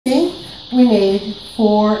we need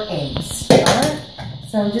 4 eggs, right?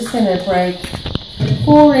 So I'm just going to break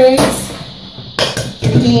 4 eggs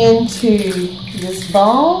into this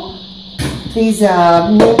bowl. These are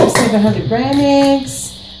 700 gram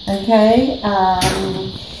eggs, okay?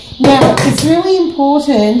 Now, it's really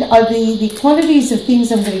important, the quantities of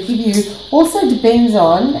things I'm going to give you also depends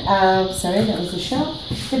on, sorry, that was a shot,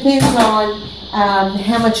 depends on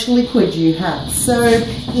how much liquid you have. So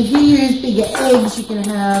if you use bigger eggs, you're going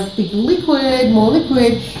to have bigger liquid, more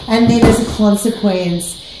liquid, and then as a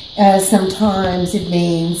consequence, sometimes it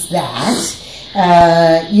means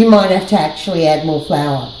that you might have to actually add more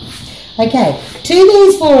flour. Okay, to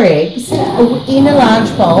these 4 eggs in a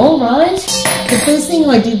large bowl, right? The first thing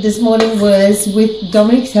I did this morning was, with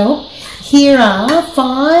Dominic's help, here are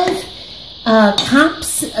 5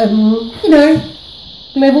 cups,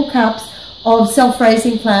 level cups of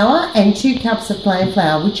self-raising flour and 2 cups of plain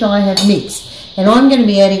flour, which I have mixed. And I'm going to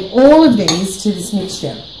be adding all of these to this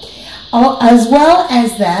mixture. As well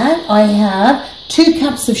as that, I have 2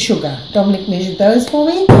 cups of sugar. Dominic measured those for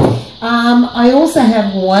me. I also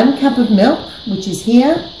have 1 cup of milk, which is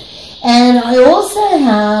here. And I also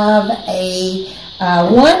have a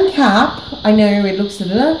 1 cup, I know it looks a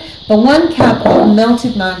little, but 1 cup of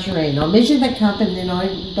melted margarine. I measured that cup and then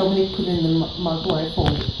Dominic put it in the microwave for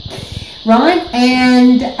me. Right,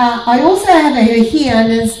 and I also have over here,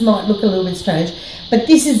 and this might look a little bit strange, but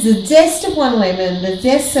this is the zest of 1 lemon, the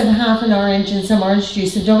zest of half an orange and some orange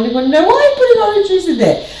juice. And Dominic wanted to know, why are you putting orange juice in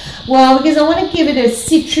there? Well, because I want to give it a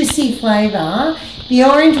citrusy flavour. The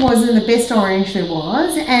orange wasn't the best orange there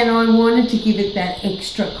was, and I wanted to give it that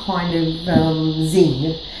extra kind of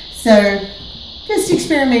zing. So, just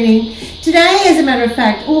experimenting. Today, as a matter of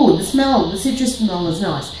fact, the citrus smell is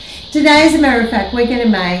nice. Today, as a matter of fact, we're going to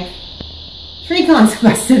make 3 kinds of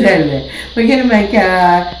pastarelle. We're going to make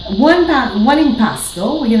one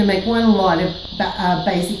impasto. We're going to make 1 light of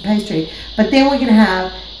basic pastry, but then we're going to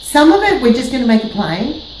have some of it. We're just going to make it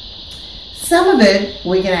plain. Some of it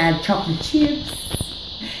we're going to add chocolate chips,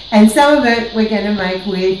 and some of it we're going to make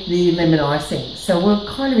with the lemon icing. So we're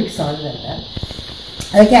kind of excited about that.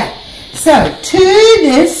 Okay, so to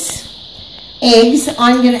this eggs,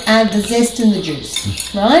 I'm going to add the zest and the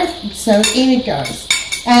juice, right? So in it goes.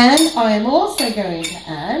 And I am also going to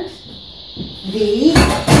add the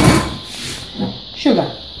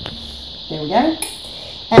sugar. There we go.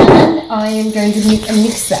 And I am going to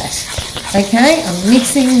mix that. Okay, I'm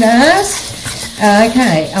mixing that.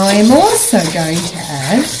 Okay, I am also going to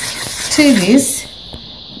add to this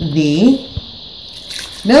the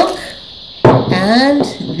milk and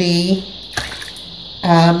the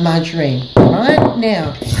margarine. Right,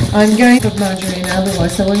 now I'm going to put margarine,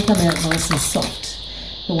 otherwise it won't come out nice and soft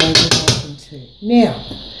the way we want them to. Now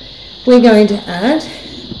we're going to add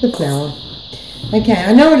the flour. Okay,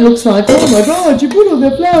 I know it looks like, oh my God, you put all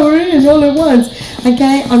the flour in all at once.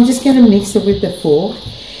 Okay, I'm just going to mix it with the fork.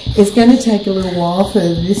 It's going to take a little while for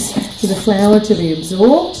the flour to be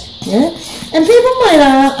absorbed. Yeah, and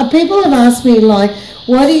people have asked me, like,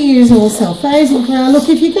 why do you use all self-raising flour? Look,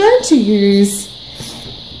 if you're going to use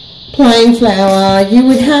plain flour, you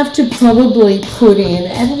would have to probably put in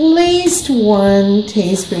at least 1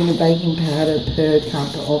 teaspoon of baking powder per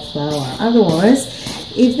cup of flour. Otherwise,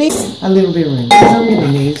 if there's a little bit of room, because I'm going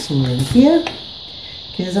to need some room here,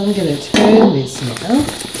 because I'm going to turn this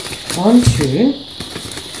now onto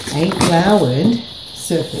a floured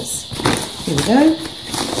surface. Here we go.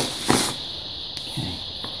 Okay,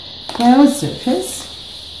 floured surface.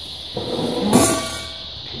 Okay.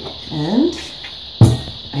 And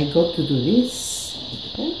I got to do this.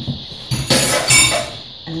 Okay.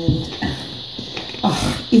 And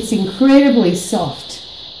it's incredibly soft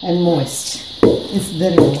and moist. It's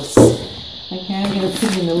very moist. Okay, I'm going to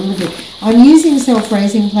put in a little bit. I'm using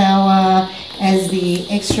self-raising flour as the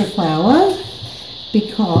extra flour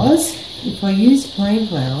because if I use plain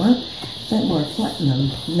flour, that might flatten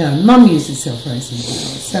them. No, Mum uses self-raising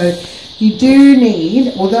flour. So you do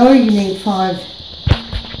need, although you need 5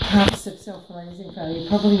 cups of self-raising flour, you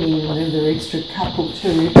probably need another extra cup or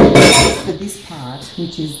 2 for this part,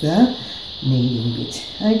 which is the kneading bit.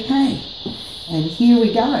 Okay, and here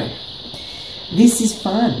we go. This is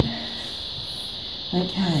fun.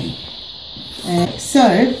 Okay,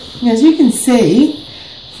 so as you can see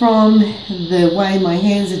from the way my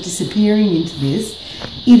hands are disappearing into this,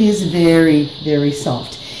 it is very, very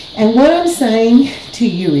soft. And what I'm saying to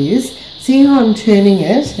you is, see how I'm turning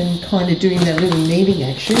it and kind of doing that little kneading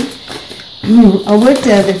action? I worked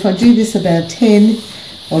out if I do this about 10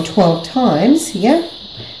 or 12 times, yeah,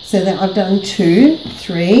 so that I've done 2,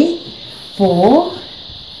 3, 4,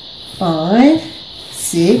 5,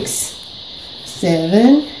 6,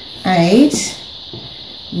 7, 8, 8,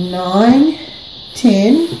 9,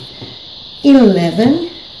 10, 11,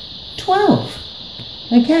 12.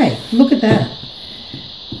 Okay, look at that.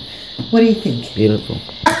 What do you think? Beautiful.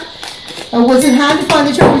 Oh, was it hard to find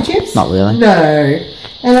the chocolate chips? Not really. No.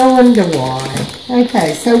 And I wonder why.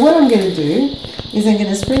 Okay, so what I'm going to do is I'm going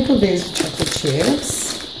to sprinkle these with chocolate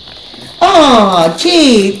chips. Oh,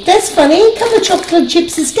 gee, that's funny. A couple of chocolate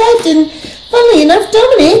chips escaped, and funnily enough,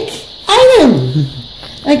 Dominic ate them.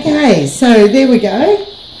 Okay, so there we go.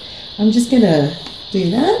 I'm just going to do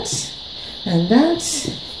that and that.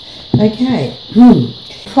 Okay.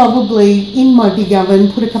 Probably in my big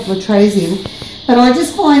oven, put a couple of trays in, but I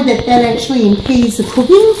just find that actually impedes the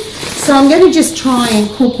cooking. So I'm going to just try and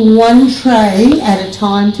cook one tray at a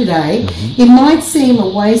time today. It might seem a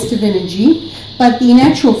waste of energy, but in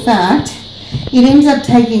actual fact, it ends up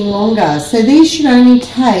taking longer. So these should only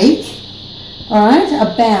take, all right,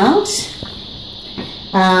 about,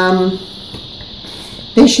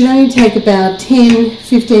 they should only take about 10,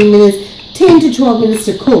 15 minutes, 10 to 12 minutes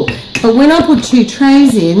to cook. But when I put 2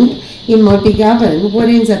 trays in my big oven, what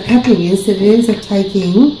ends up happening is that it ends up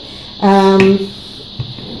taking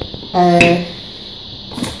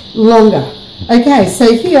longer. Okay,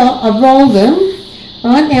 so here I've rolled them.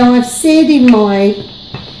 Right now I've said in my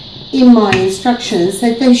instructions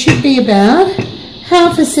that they should be about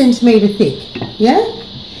half a centimetre thick. Yeah?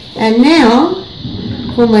 And now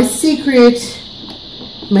for my secret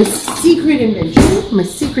invention, my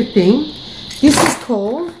secret thing. This is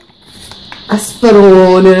called a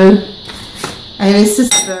sperone, and it's a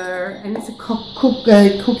spur, and it's a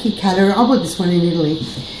cookie cutter. I bought this one in Italy.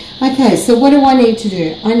 Okay, so what do I need to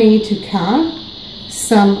do? I need to cut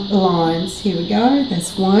some lines. Here we go.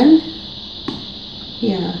 That's one.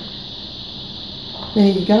 Here.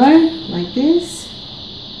 There you go, like this.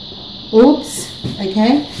 Oops.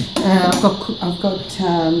 Okay. I've got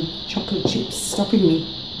chocolate chips stopping me.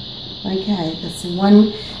 Okay, that's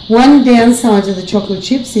one downside to the chocolate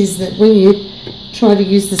chips is that when you try to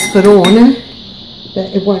use the sperone,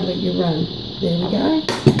 that it won't let you run. There we go.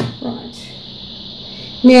 Right.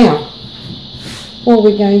 Now, what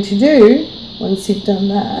we're going to do, once you've done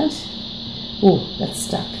that, oh, that's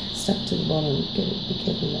stuck to the bottom, be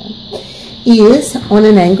careful of that, is on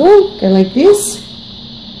an angle, go like this,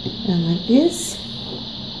 and like this.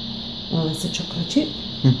 Oh, it's a chocolate chip.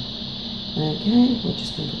 Okay, we're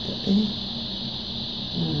just going to put that there.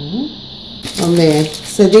 On there.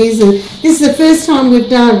 So this is the first time we've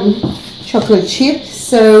done chocolate chip,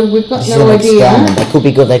 so we've got no idea. They could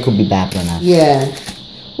be good, they could be bad, don't they? Yeah.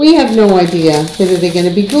 We have no idea whether they're going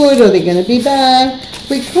to be good or they're going to be bad.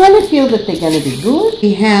 We kind of feel that they're going to be good.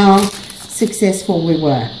 See how successful we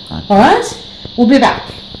were. Okay. All right? We'll be back.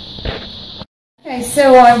 Okay,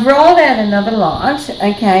 so I've rolled out another lot,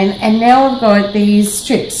 okay, and now I've got these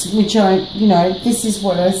strips, which this is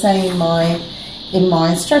what I say in my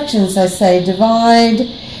instructions. I say divide,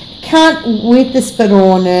 cut with the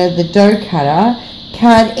sperone, the dough cutter,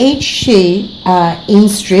 cut each sheet in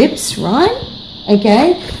strips, right?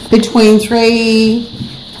 Okay, between 3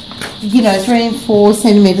 and 4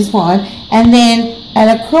 centimeters wide, and then at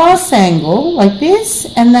a cross angle like this,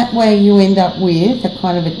 and that way you end up with a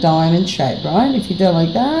kind of a diamond shape, right? If you do it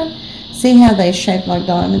like that, see how they shape like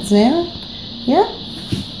diamonds now? Yeah?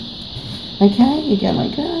 Okay, you go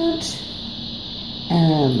like that,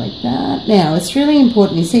 and like that. Now, it's really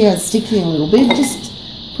important, you see how it's sticking a little bit, just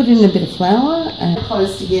put in a bit of flour and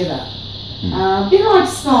close together. A bit like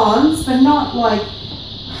scones, but not like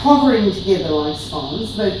hovering together like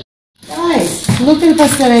scones, but guys, look at the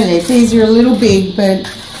pastarelle. These are a little big, but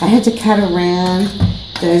I had to cut around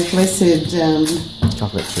those blessed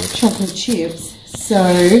chocolate chips. So,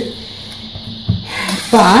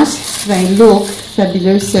 but they look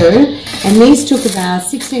fabuloso. And these took about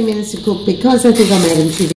 16 minutes to cook because I think I made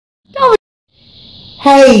them too big.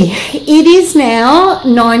 Hey, it is now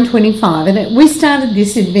 9:25 and we started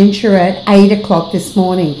this adventure at 8 o'clock this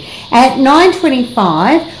morning. At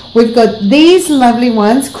 9:25, we've got these lovely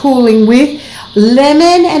ones cooling with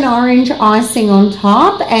lemon and orange icing on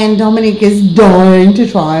top, and Dominic is dying to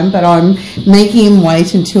try them, but I'm making him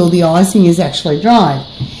wait until the icing is actually dried.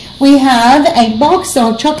 We have a box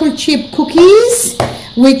of chocolate chip cookies,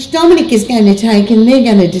 which Dominic is going to take and they're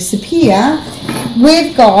going to disappear.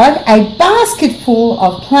 We've got a basket full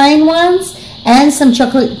of plain ones and some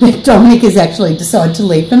chocolate that Dominic has actually decided to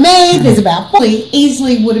leave for me. There's about 40.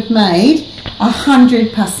 Easily would have made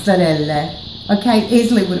 100 pastarelle. Okay,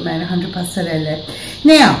 easily would have made 100 pastarelle.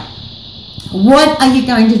 Now, what are you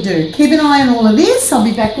going to do? Keep an eye on all of this. I'll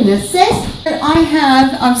be back in a sec.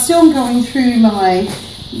 I'm still going through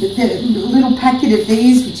the little packet of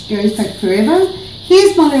these, which goes back forever.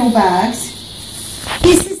 here's my little bags.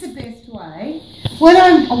 This is the best way. What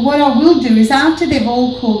I will do is after they've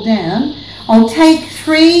all cooled down, I'll take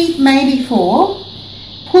 3, maybe 4,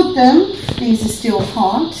 put them, these are still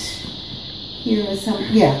hot. Here are some,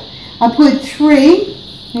 yeah. I put 3,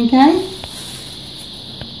 okay,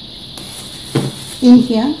 in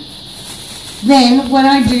here. Then what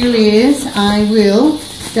I do is I will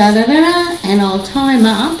da-da-da-da, and I'll tie them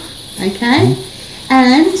up, okay?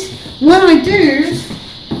 And what I do,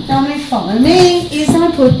 don't follow me, is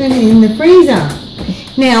I put them in the freezer.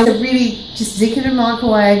 Now, really just stick it in the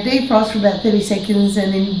microwave, defrost for about 30 seconds,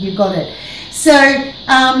 and then you've got it. So,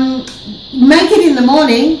 make it in the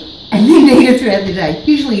morning, and then eat it throughout the day.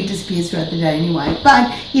 Usually it disappears throughout the day anyway.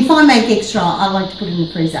 But if I make extra, I like to put it in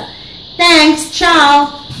the freezer. Thanks,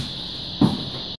 ciao.